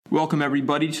Welcome,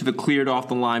 everybody, to the Cleared Off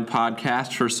the Line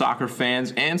podcast for soccer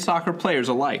fans and soccer players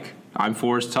alike. I'm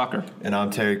Forrest Tucker. And I'm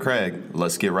Terry Craig.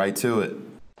 Let's get right to it.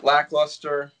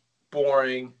 Lackluster,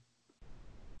 boring,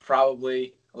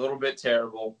 probably a little bit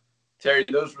terrible. Terry,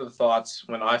 those were the thoughts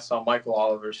when I saw Michael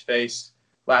Oliver's face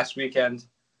last weekend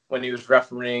when he was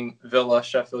refereeing Villa,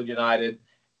 Sheffield United.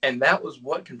 And that was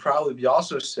what can probably be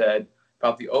also said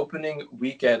about the opening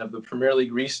weekend of the Premier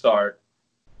League restart.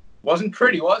 Wasn't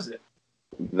pretty, was it?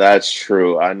 That's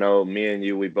true. I know me and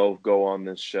you, we both go on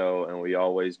this show and we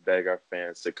always beg our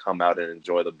fans to come out and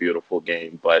enjoy the beautiful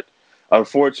game. But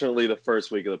unfortunately, the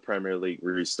first week of the Premier League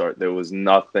restart, there was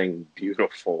nothing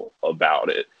beautiful about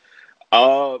it.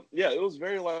 It was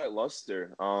very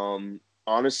lackluster.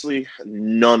 Honestly,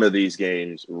 none of these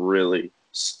games really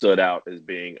stood out as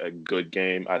being a good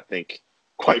game. I think,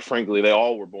 quite frankly, they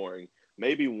all were boring.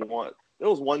 Maybe one. There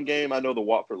was one game, I know, the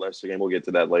Watford-Leicester game. We'll get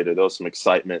to that later. There was some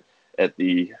excitement at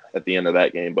the end of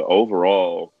that game. But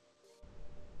overall,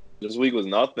 this week was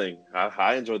nothing.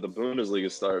 I enjoyed the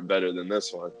Bundesliga start better than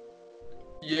this one.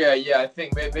 Yeah, I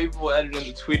think maybe we'll edit in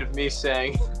the tweet of me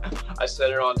saying I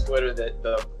said it on Twitter that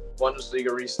the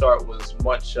Bundesliga restart was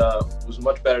much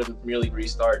better than the Premier League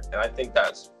restart, and I think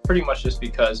that's pretty much just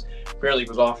because Premier League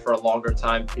was off for a longer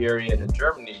time period, and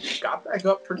Germany got back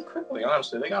up pretty quickly.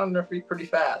 Honestly, they got on their feet pretty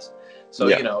fast. So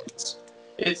yeah.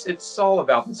 It's all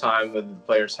about the time when the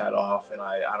players had off, and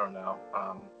I don't know.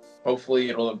 Hopefully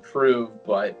it'll improve,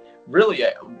 but really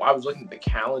I was looking at the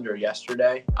calendar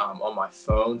yesterday on my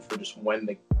phone for just when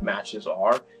the matches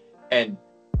are, and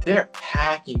they're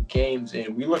packing games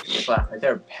in. We looked at this last night.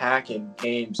 They're packing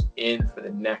games in for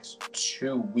the next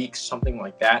 2 weeks, something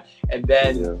like that. And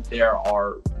then there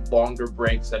are longer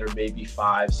breaks that are maybe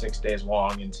 5-6 days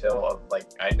long until,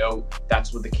 I know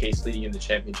that's what the case leading in the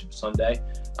Championship Sunday.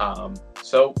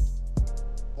 So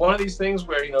one of these things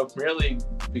where, Premier League,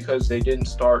 because they didn't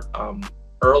start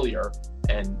earlier,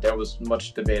 and there was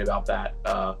much debate about that,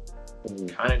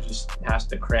 kind of just has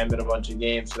to cram in a bunch of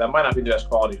games. So that might not be the best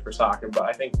quality for soccer, but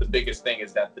I think the biggest thing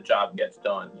is that the job gets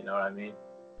done. You know what I mean?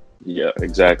 Yeah,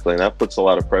 exactly. And that puts a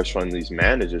lot of pressure on these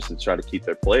managers to try to keep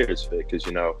their players fit because,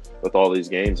 with all these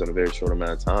games in a very short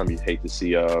amount of time, you hate to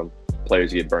see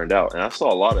players get burned out. And I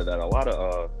saw a lot of that. A lot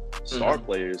of star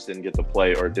players didn't get to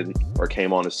play or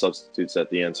came on as substitutes at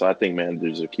the end. So I think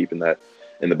managers are keeping that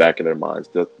in the back of their minds.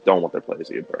 They don't want their players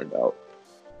to get burned out.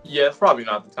 Yeah, it's probably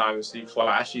not the time to see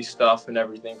flashy stuff and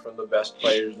everything from the best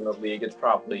players in the league. It's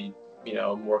probably,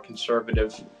 a more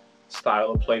conservative style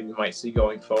of play we might see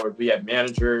going forward. But yeah,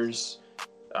 managers,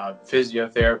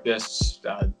 physiotherapists,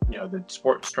 the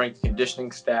sport strength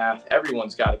conditioning staff,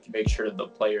 everyone's got to make sure that the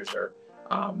players are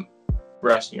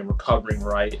resting and recovering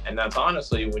right. And that's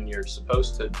honestly when you're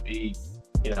supposed to be,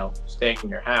 staying in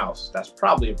your house. That's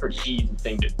probably a pretty easy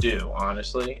thing to do,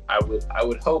 honestly. I would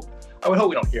hope we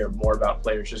don't hear more about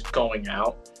players just going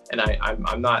out. And I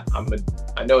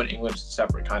know in England it's a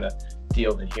separate kind of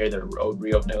deal than here. They're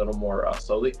reopening a little more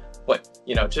slowly. But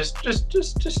just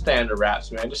stay under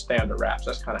wraps, man. Just stay under wraps.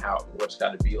 That's kind of what's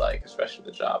got to be like, especially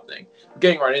the job thing.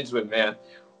 Getting right into it, man.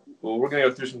 Well, we're gonna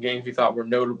go through some games we thought were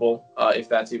notable, if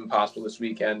that's even possible this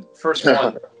weekend. First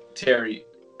one, Terry,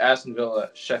 Aston Villa,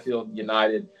 Sheffield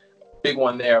United. Big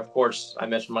one there, of course. I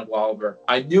mentioned Michael Oliver.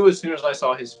 I knew as soon as I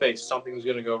saw his face something was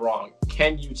going to go wrong.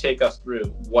 Can you take us through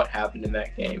what happened in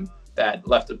that game that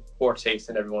left a poor taste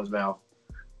in everyone's mouth?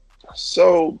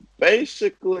 So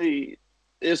basically,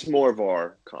 it's more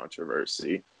VAR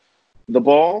controversy.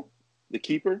 The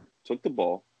keeper took the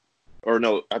ball. Or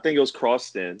no, I think it was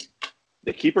crossed in.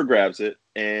 The keeper grabs it,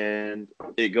 and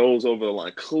it goes over the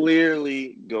line.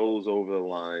 Clearly goes over the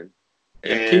line.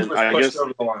 And pushed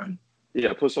over the line.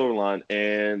 Yeah, pushed over the line,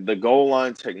 and the goal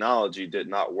line technology did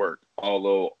not work.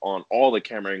 Although on all the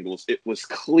camera angles, it was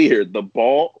clear. The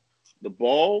ball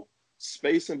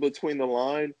space in between the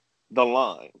line.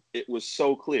 It was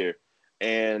so clear.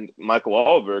 And Michael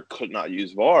Oliver could not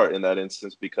use VAR in that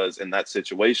instance because in that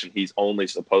situation, he's only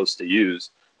supposed to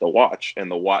use the watch, and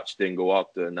the watch didn't go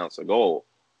off to announce a goal.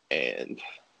 And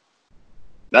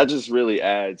that just really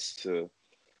adds to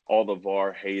all the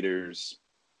VAR haters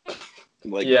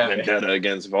vendetta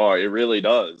against VAR. It really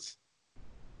does.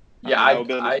 Yeah,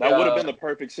 that would have been the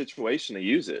perfect situation to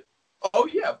use it. Oh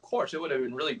yeah, of course, it would have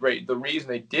been really great. The reason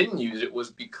they didn't use it was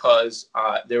because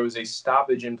there was a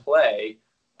stoppage in play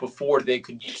before they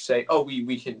could say, "Oh,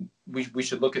 we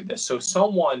should look at this." So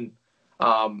someone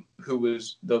who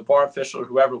was the VAR official, or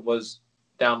whoever was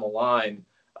down the line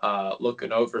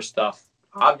looking over stuff,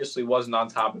 obviously wasn't on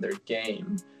top of their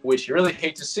game, which you really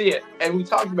hate to see it. And we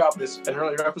talked about this in an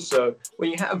earlier episode.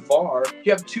 When you have VAR,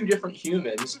 you have two different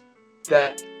humans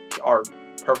that are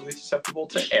perfectly susceptible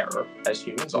to error, as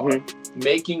humans are,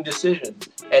 making decisions.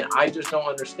 And I just don't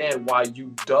understand why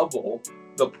you double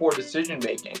the poor decision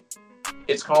making.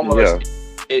 It's almost,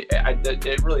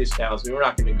 it really astounds me. We're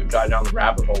not going to go down the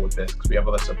rabbit hole with this because we have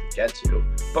other stuff to get to.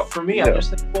 But for me, I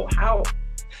just think, well, how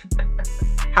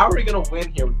are we going to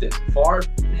win here with this? VAR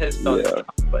has done its job,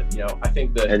 but I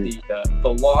think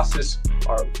the losses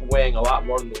are weighing a lot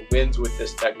more than the wins with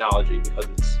this technology because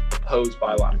it's opposed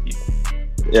by a lot of people.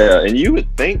 Yeah, and you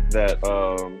would think that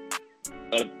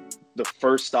the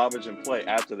first stoppage in play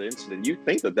after the incident, you'd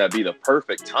think that that'd be the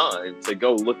perfect time to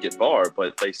go look at VAR,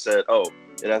 but they said,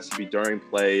 it has to be during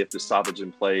play. If the stoppage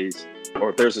in plays, or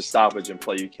if there's a stoppage in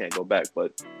play, you can't go back.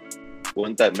 But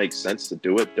wouldn't that make sense to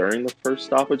do it during the first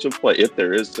stoppage of play if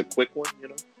there is a quick one?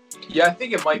 Yeah, I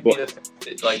think it might be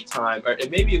the time, or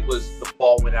maybe it was the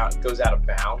ball goes out of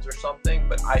bounds or something.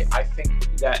 But I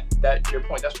think that to your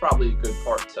point, that's probably a good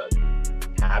part to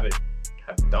have it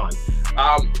done.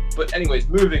 But anyways,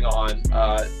 moving on.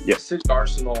 City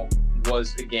Arsenal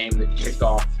was a game that kicked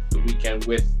off the weekend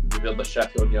with the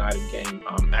Sheffield United game.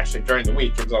 Actually, during the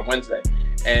week, it was on Wednesday,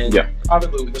 and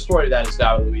obviously the story of that is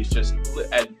that Luiz just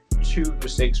had two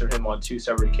mistakes from him on two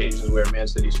separate occasions where Man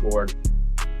City scored.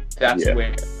 That's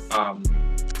where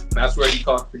he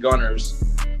caught the Gunners.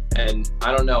 And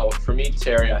I don't know. For me,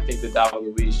 Terry, I think that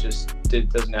David Luiz just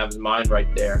doesn't have his mind right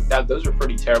there. Those are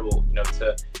pretty terrible,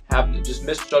 to have to just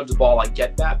misjudge the ball. I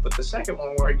get that, but the second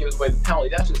one where he gives away the penalty,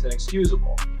 that's just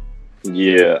inexcusable.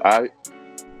 Yeah,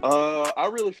 I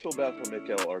really feel bad for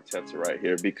Mikel Arteta right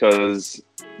here because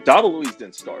David Luiz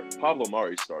didn't start. Pablo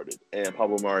Mari started, and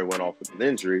Pablo Mari went off with an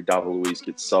injury. David Luiz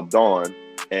gets subbed on,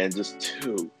 and just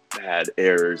two bad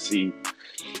errors. He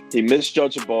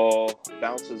misjudged a ball,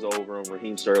 bounces over him.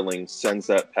 Raheem Sterling sends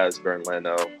that past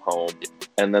Bernardo home.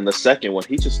 And then the second one,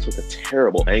 he just took a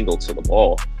terrible angle to the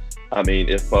ball. I mean,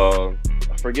 if I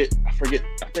forget, I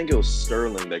think it was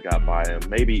Sterling that got by him.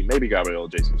 Maybe Gabriel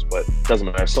Jesus, but it doesn't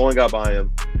matter. Someone got by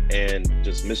him and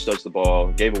just misjudged the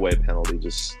ball, gave away a penalty.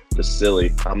 Just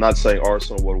silly. I'm not saying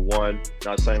Arsenal would have won.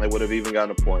 Not saying they would have even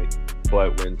gotten a point.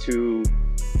 But when two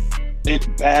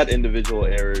bad individual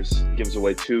errors gives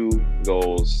away 2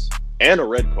 goals and a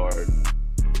red card,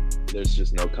 there's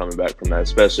just no coming back from that,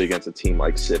 especially against a team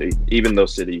like City. Even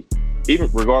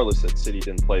regardless that City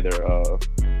didn't play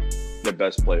their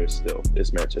best players still,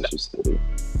 it's Manchester City.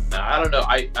 I don't know.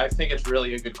 I think it's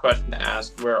really a good question to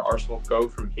ask where Arsenal go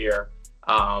from here.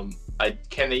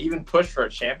 Can they even push for a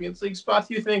Champions League spot,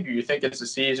 do you think? Or you think it's a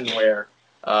season where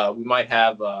we might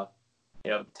have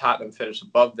Tottenham finish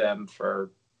above them for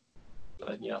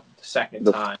the second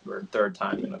time or third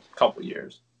time in a couple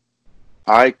years?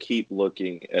 I keep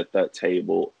looking at that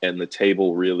table, and the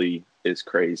table really is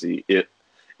crazy.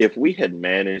 If we had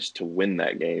managed to win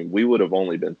that game, we would have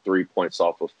only been 3 points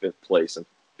off of 5th place, and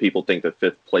people think that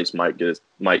 5th place might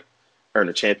earn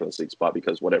a Champions League spot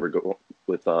because whatever's going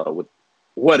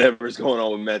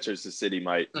on with Manchester City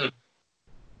might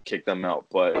kick them out,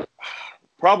 but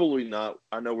probably not.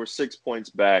 I know we're 6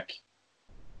 points back,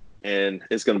 and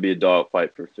it's going to be a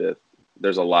dogfight for 5th.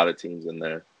 There's a lot of teams in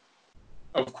there.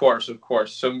 Of course.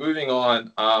 So moving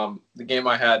on, the game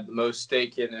I had the most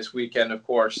stake in this weekend, of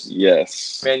course.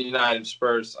 Yes. Man United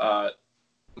Spurs.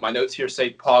 My notes here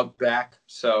say Pog back,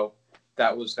 so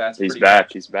that's. He's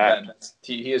back. He's back.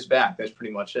 He is back. That's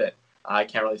pretty much it. I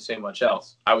can't really say much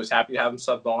else. I was happy to have him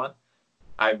subbed on.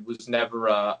 I was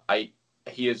never.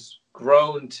 He has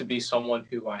grown to be someone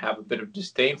who I have a bit of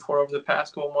disdain for over the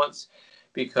past couple months,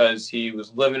 because he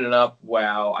was living it up.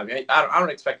 Wow. I mean, I don't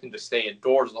expect him to stay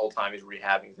indoors the whole time he's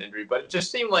rehabbing his injury, but it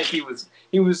just seemed like he was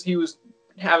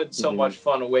having so much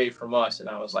fun away from us, and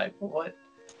I was like, what?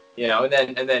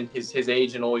 And then his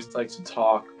agent always likes to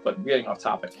talk, but we're getting off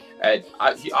topic.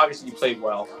 He obviously played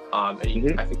well. I thought he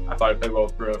played well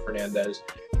with Bruno Fernandes,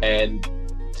 and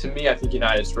to me, I think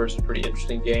United Spurs was a pretty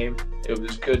interesting game. It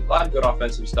was good, a lot of good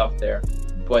offensive stuff there.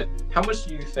 But how much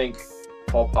do you think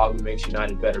Paul Pogba makes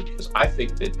United better? Because I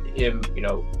think that him,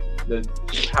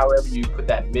 however you put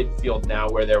that midfield now,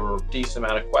 where there were a decent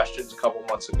amount of questions a couple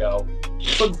months ago,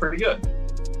 it's looking pretty good.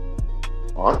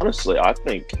 Honestly, I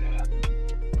think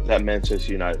that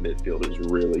Manchester United midfield is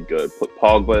really good. Put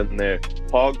Pogba in there.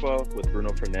 Pogba with Bruno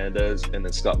Fernandes and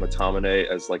then Scott McTominay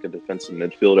as like a defensive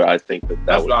midfielder. I think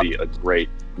that would be a great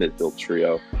midfield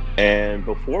trio. And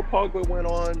before Pogba went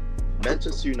on,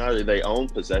 Manchester United, they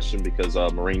owned possession because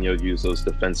Mourinho used those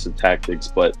defensive tactics,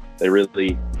 but they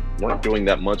really weren't doing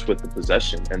that much with the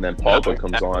possession. And then Pogba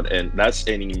comes on, and that's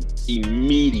any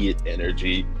immediate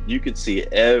energy. You could see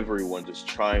everyone just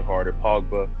trying harder.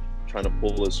 Pogba trying to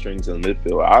pull the strings in the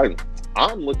midfield.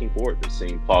 I'm looking forward to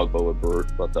seeing Pogba with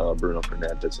Bruno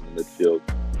Fernandes in the midfield.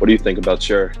 What do you think about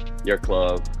your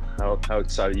club? How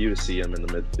excited are you to see him in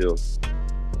the midfield?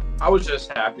 I was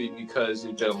just happy because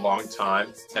it's been a long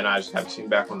time, and I just haven't seen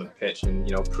back on the pitch and,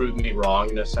 proved me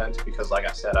wrong in a sense because, like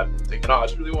I said, I've been thinking, I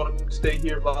just really want to stay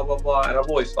here, blah, blah, blah. And I've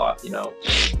always thought,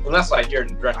 unless I hear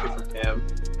it directly from him,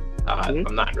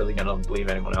 I'm not really going to believe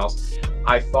anyone else.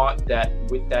 I thought that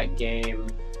with that game,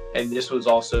 and this was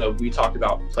also, we talked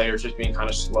about players just being kind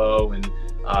of slow and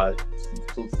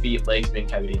legs being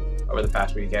heavy over the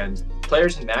past weekend.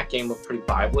 Players in that game looked pretty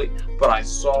lively, but I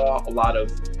saw a lot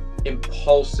of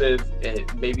impulsive and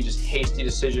maybe just hasty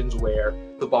decisions where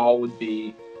the ball would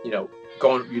be, you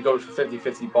go for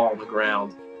 50-50 ball on the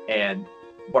ground. And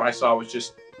what I saw was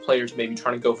just players maybe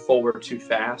trying to go forward too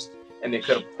fast, and they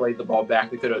could have played the ball back.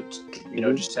 They could have,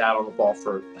 just sat on the ball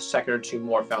for a second or two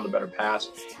more, found a better pass.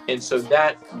 And so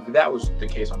that was the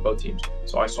case on both teams.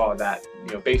 So I saw that,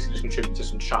 basically just contribute to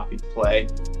some choppy play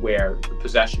where the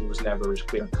possession was never as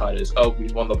clear cut as, we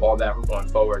won the ball back, we're going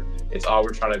forward. It's,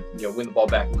 we're trying to, win the ball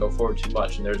back and go forward too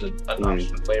much. And there's an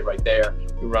option to play right there.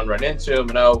 We run right into him,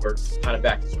 and we're kind of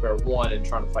back to square one and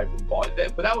trying to fight for the ball.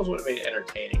 But that was what made it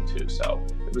entertaining too. So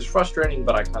it was frustrating,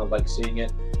 but I kind of like seeing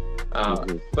it.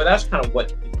 But that's kind of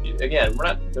what, again,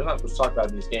 they're not supposed to talk about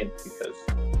in these games because,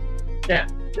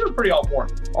 they were pretty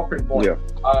boring. Yeah.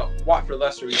 Watford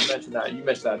Leicester, you mentioned that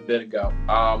a bit ago.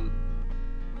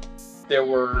 There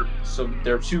were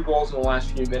 2 goals in the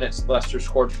last few minutes. Leicester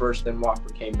scored first, then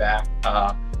Watford came back.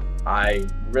 I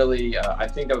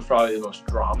think that was probably the most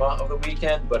drama of the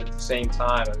weekend, but at the same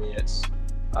time, I mean, it's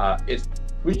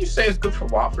would you say it's good for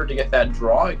Watford to get that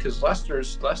draw? Because Leicester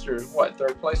is what,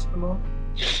 3rd place at the moment?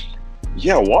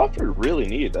 Yeah, Watford really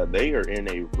needed that. They are in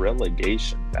a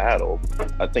relegation battle.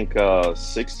 I think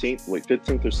 15th or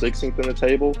 16th in the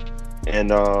table.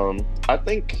 And I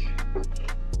think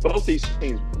both these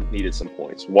teams needed some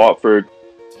points. Watford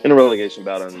in a relegation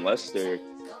battle, and Leicester,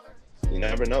 you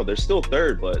never know. They're still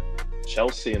 3rd, but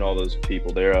Chelsea and all those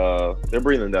people, they're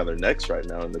breathing down their necks right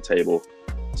now in the table.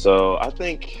 So I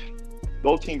think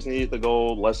both teams needed the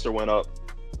goal. Leicester went up,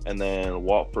 and then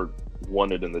Watford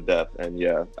won it in the death. And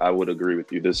yeah, I would agree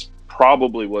with you. This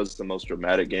probably was the most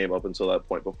dramatic game up until that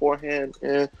point. Beforehand,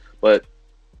 but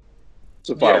it's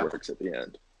a fireworks at the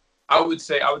end. I would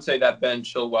say that Ben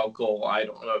Chilwell goal, I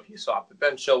don't know if you saw it, but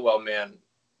Ben Chilwell, man,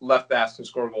 left backs can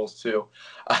score goals too.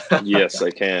 Yes,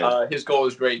 I can. His goal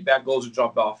is great. That goal's a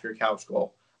jump off your couch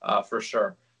goal, for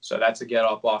sure. So that's a get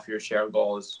up off your chair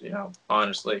goal. Is,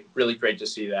 honestly, really great to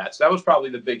see that. So that was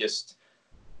probably the biggest,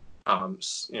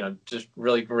 just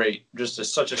really great. Just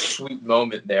such a sweet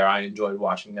moment there. I enjoyed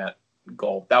watching that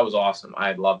goal. That was awesome.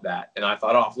 I love that. And I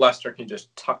thought, if Leicester can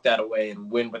just tuck that away and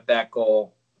win with that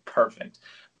goal, perfect.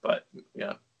 But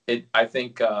I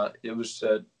think it was.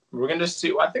 We're going to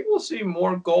see. I think we'll see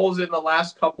more goals in the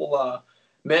last couple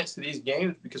minutes of these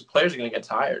games because players are going to get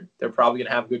tired. They're probably going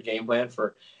to have a good game plan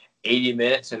for 80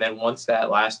 minutes, and then once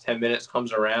that last 10 minutes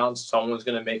comes around, someone's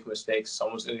going to make mistakes.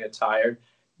 Someone's going to get tired.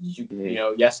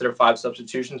 Yes, there are 5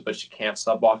 substitutions, but you can't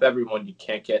sub off everyone. You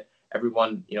can't get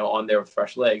everyone, on there with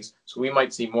fresh legs. So we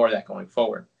might see more of that going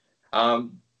forward. A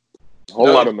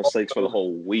whole lot of mistakes for the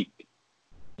whole week.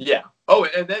 Yeah. Oh,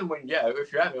 and then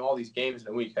if you're having all these games in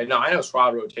a week, I know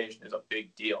squad rotation is a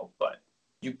big deal, but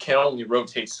you can only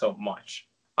rotate so much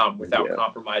without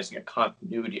compromising a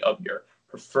continuity of your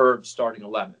preferred starting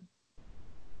 11.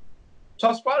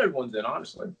 Tough spot everyone's in,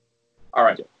 honestly. All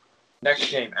right.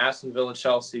 Next game, Aston Villa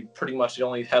Chelsea. Pretty much the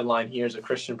only headline here is a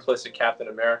Christian Pulisic Captain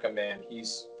America man.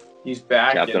 He's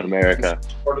back. Captain America.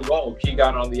 He scored a goal. He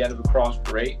got on the end of the cross,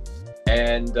 great.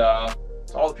 And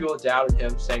all the people that doubted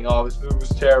him, saying, this move was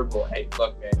terrible. Hey,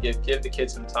 look, man, give the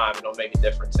kid some time and it'll make a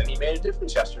difference. And he made a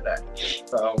difference yesterday.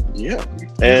 So yeah,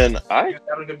 and I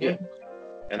having a good game.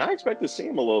 And I expect to see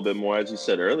him a little bit more, as you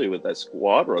said earlier, with that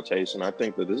squad rotation. I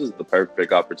think that this is the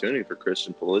perfect opportunity for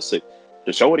Christian Pulisic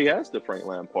to show what he has to Frank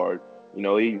Lampard. He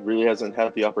really hasn't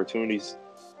had the opportunities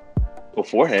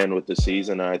beforehand with the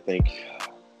season. I think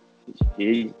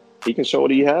he can show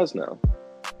what he has now.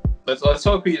 Let's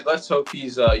hope he's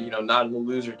not in the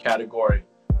loser category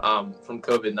from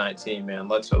COVID-19, man.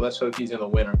 Let's hope he's in the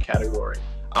winner category.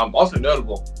 Also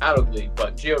notable out of league,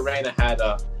 but Gio Reyna had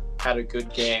a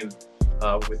good game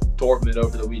with Dortmund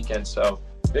over the weekend. So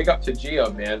big up to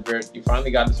Gio, man. He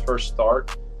finally got his first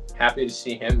start. Happy to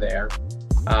see him there.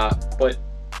 But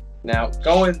now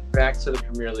going back to the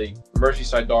Premier League,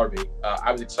 Merseyside Derby,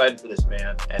 I was excited for this,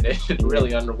 man, and it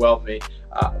really underwhelmed me.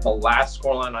 The last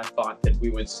scoreline I thought that we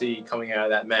would see coming out of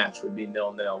that match would be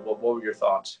 0-0. What were your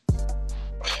thoughts?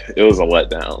 It was a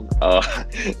letdown.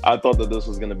 I thought that this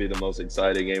was going to be the most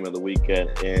exciting game of the weekend,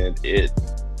 and it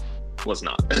was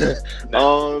not.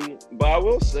 But I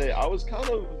will say, I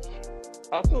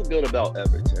feel good about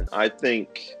Everton. I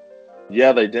think,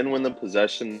 yeah, they didn't win the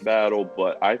possession battle,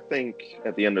 but I think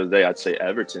at the end of the day, I'd say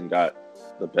Everton got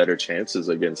the better chances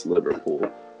against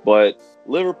Liverpool. But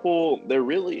Liverpool, they're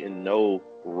really in no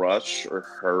rush or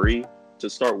hurry to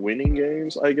start winning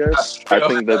games, I guess. I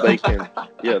think that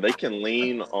they can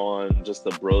lean on just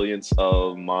the brilliance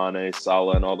of Mane,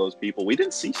 Salah, and all those people. We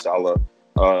didn't see Salah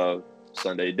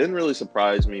Sunday. It didn't really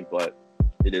surprise me, but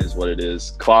it is what it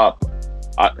is. Klopp,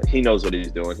 he knows what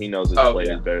he's doing. He knows his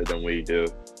players better than we do.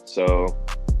 So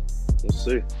we'll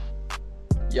see.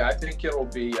 Yeah, I think it'll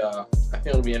be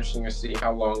interesting to see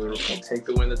how long Liverpool take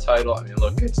to win the title. I mean,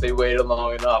 look, if they waited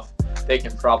long enough, they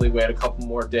can probably wait a couple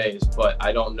more days. But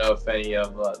I don't know if any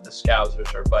of the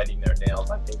Scousers are biting their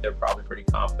nails. I think they're probably pretty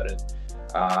confident.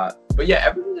 But yeah,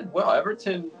 Everton did well.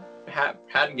 Everton had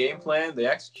a game plan. They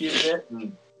executed it,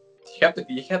 and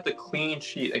you kept the clean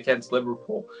sheet against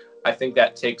Liverpool. I think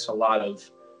that takes a lot of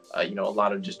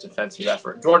just defensive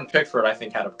effort. Jordan Pickford, I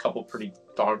think, had a couple pretty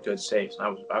darn good saves,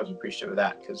 and I was appreciative of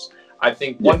that, because I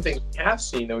think one thing we have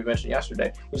seen that we mentioned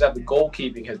yesterday was that the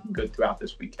goalkeeping has been good throughout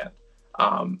this weekend.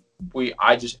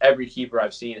 Every keeper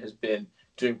I've seen has been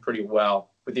doing pretty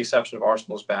well, with the exception of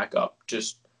Arsenal's backup.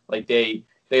 Just like they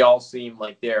all seem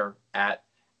like they're at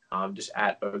a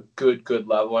good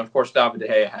level. And of course, David De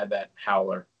Gea had that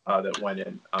howler that went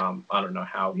in. I don't know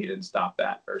how he didn't stop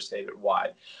that or save it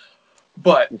wide.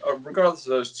 But regardless of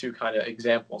those two kind of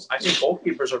examples, I think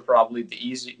goalkeepers are probably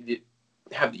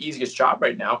have the easiest job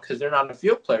right now, because they're not a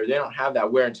field player. They don't have that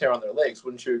wear and tear on their legs.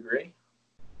 Wouldn't you agree?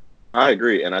 I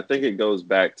agree, and I think it goes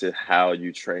back to how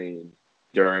you train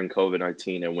during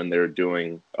COVID-19 and when they're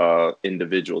doing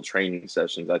individual training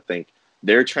sessions. I think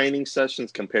their training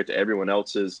sessions compared to everyone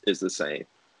else's is the same.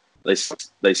 They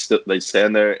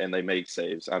stand there and they make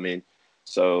saves. I mean,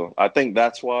 so I think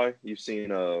that's why you've seen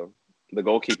the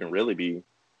goalkeeping really be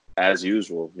as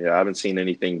usual. Yeah, I haven't seen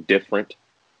anything different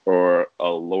or a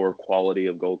lower quality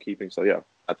of goalkeeping. So, yeah,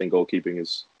 I think goalkeeping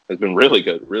has been really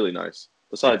good, really nice.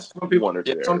 Besides one or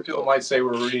two some people might say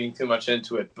we're reading too much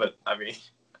into it, but, I mean,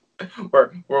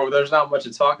 there's not much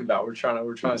to talk about. We're trying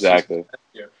exactly. To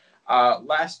here.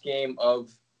 Last game of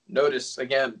notice,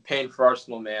 again, pain for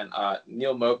Arsenal, man.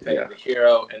 Neal Maupay, the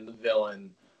hero and the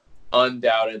villain,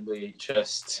 undoubtedly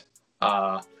just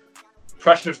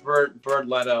pressures Bird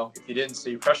Leno. If you didn't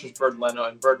see, pressures Bird Leno,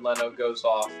 and Bird Leno goes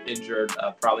off injured,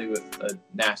 probably with a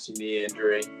nasty knee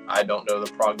injury. I don't know the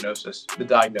diagnosis,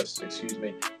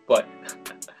 but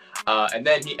and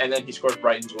then he scores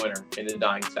Brighton's winner in the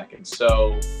dying seconds.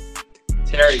 So,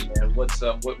 Terry, man, what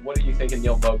do you think of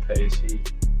Neal Maupay? Is he?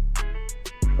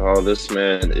 Oh, this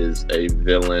man is a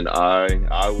villain.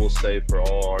 I will say, for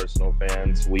all Arsenal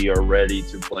fans, we are ready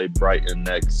to play Brighton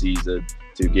next season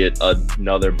to get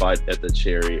another bite at the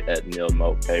cherry at Neal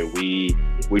Maupay.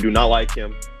 We do not like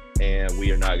him, and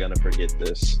we are not going to forget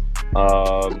this.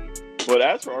 But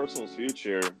as for Arsenal's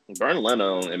future, Bernd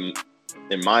Leno, in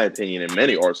my opinion, and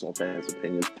many Arsenal fans'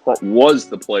 opinions, was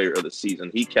the player of the season.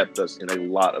 He kept us in a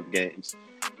lot of games,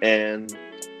 and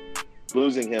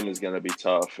losing him is going to be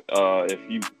tough.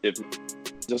 If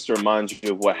just to remind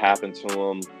you of what happened to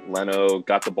him, Leno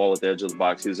got the ball at the edge of the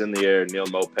box. He was in the air. Neal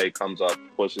Maupay comes up,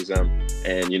 pushes him,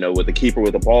 and with the keeper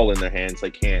with the ball in their hands, they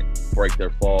can't break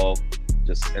their fall.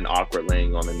 Just an awkward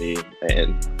laying on the knee,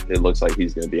 and it looks like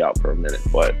he's going to be out for a minute.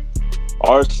 But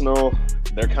Arsenal,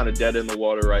 they're kind of dead in the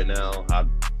water right now. I have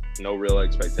no real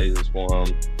expectations for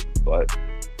them, but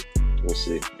we'll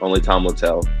see. Only time will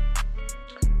tell.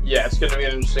 Yeah, it's going to be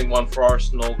an interesting one for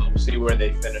Arsenal. We'll see where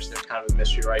they finish. They're kind of a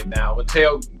mystery right now.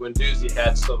 Matteo Guendouzi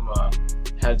had some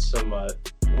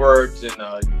words and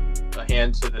a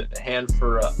hand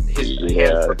for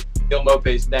Neal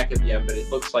Maupay's neck at the end, but it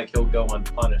looks like he'll go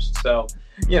unpunished. So,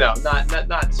 not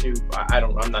too.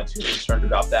 I'm not too concerned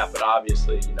about that. But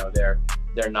obviously,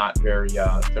 they're not very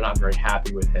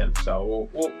happy with him. So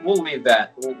we'll leave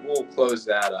that. We'll close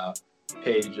that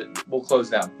page. We'll close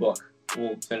that book.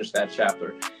 We'll finish that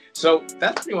chapter. So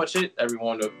that's pretty much it,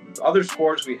 everyone. The other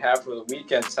scores we have for the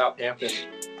weekend: Southampton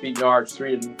beat Norwich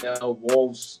 3-0.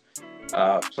 Wolves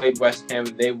played West Ham,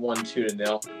 and they won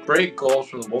 2-0. Great goals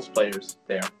from the Wolves players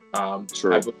there.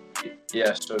 True.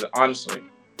 Honestly,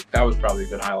 that was probably a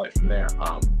good highlight from there.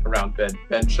 Around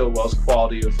Ben Chilwell's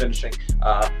quality of finishing.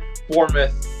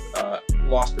 Bournemouth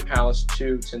lost to Palace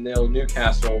 2-0.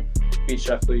 Newcastle beat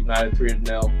Sheffield United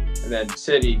 3-0, and then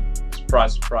City,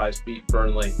 surprise, beat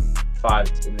Burnley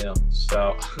 5-0.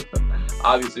 So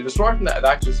obviously, the story from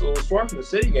the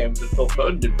City game was that Phil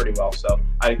Foden did pretty well. So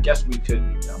I guess we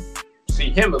could see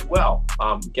him as well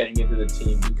getting into the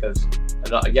team because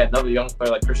again, another young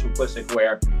player like Christian Pulisic,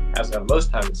 where hasn't had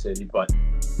most time in the City, but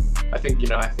I think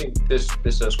this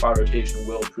squad rotation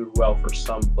will prove well for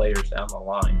some players down the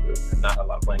line who have not had a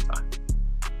lot of playing time.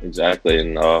 Exactly,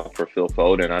 and for Phil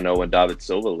Foden, I know when David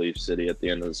Silva leaves City at the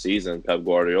end of the season, Pep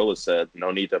Guardiola said, "No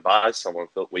need to buy someone.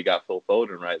 We got Phil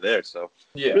Foden right there." So,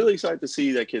 really excited to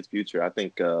see that kid's future. I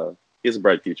think he has a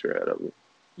bright future ahead of him.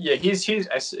 Yeah, he's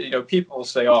people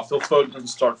say, "Oh, Phil Foden doesn't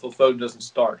start. Phil Foden doesn't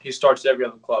start. He starts every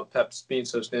other club." Pep's being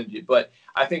so stingy, but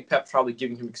I think Pep's probably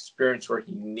giving him experience where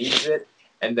he needs it,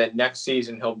 and then next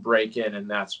season he'll break in, and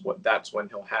that's when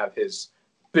he'll have his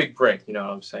big break. You know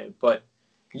what I'm saying? But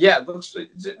yeah,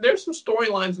 there's some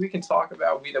storylines we can talk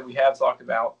about. We have talked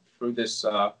about through this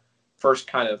first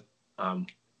kind of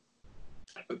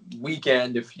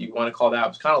weekend, if you want to call that. It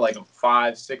was kind of like a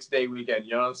 5-6 day weekend.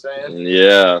 You know what I'm saying?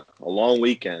 Yeah, a long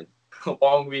weekend. A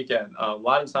long weekend. A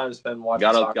lot of time to spend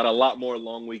watching soccer. Got a lot more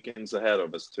long weekends ahead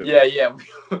of us too. Yeah.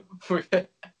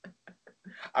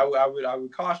 I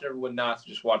would caution everyone not to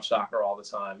just watch soccer all the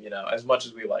time. As much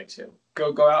as we like to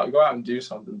go out and do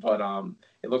something. But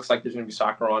it looks like there's going to be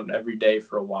soccer on every day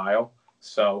for a while,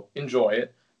 so enjoy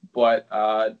it. But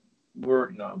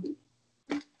we're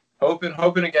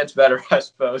hoping it gets better. I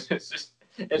suppose it's just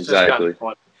kind of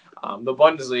fun. The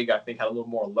Bundesliga, I think, had a little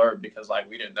more alert because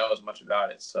we didn't know as much about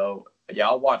it. So yeah,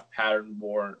 I'll watch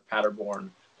Paderborn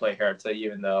play Hertha,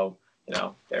 even though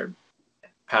they're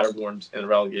Paderborn's in the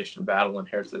relegation battle and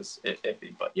Hertha's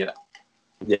iffy. But yeah.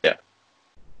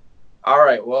 All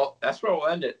right, well, that's where we'll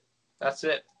end it. That's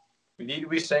it. Need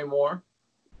we say more?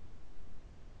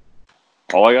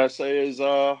 All I gotta say is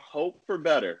hope for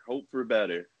better. Hope for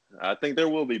better. I think there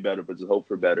will be better, but just hope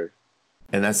for better.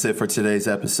 And that's it for today's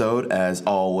episode. As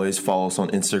always, follow us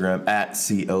on Instagram at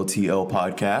COTL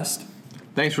Podcast.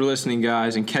 Thanks for listening,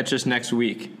 guys, and catch us next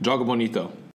week. Joga bonito.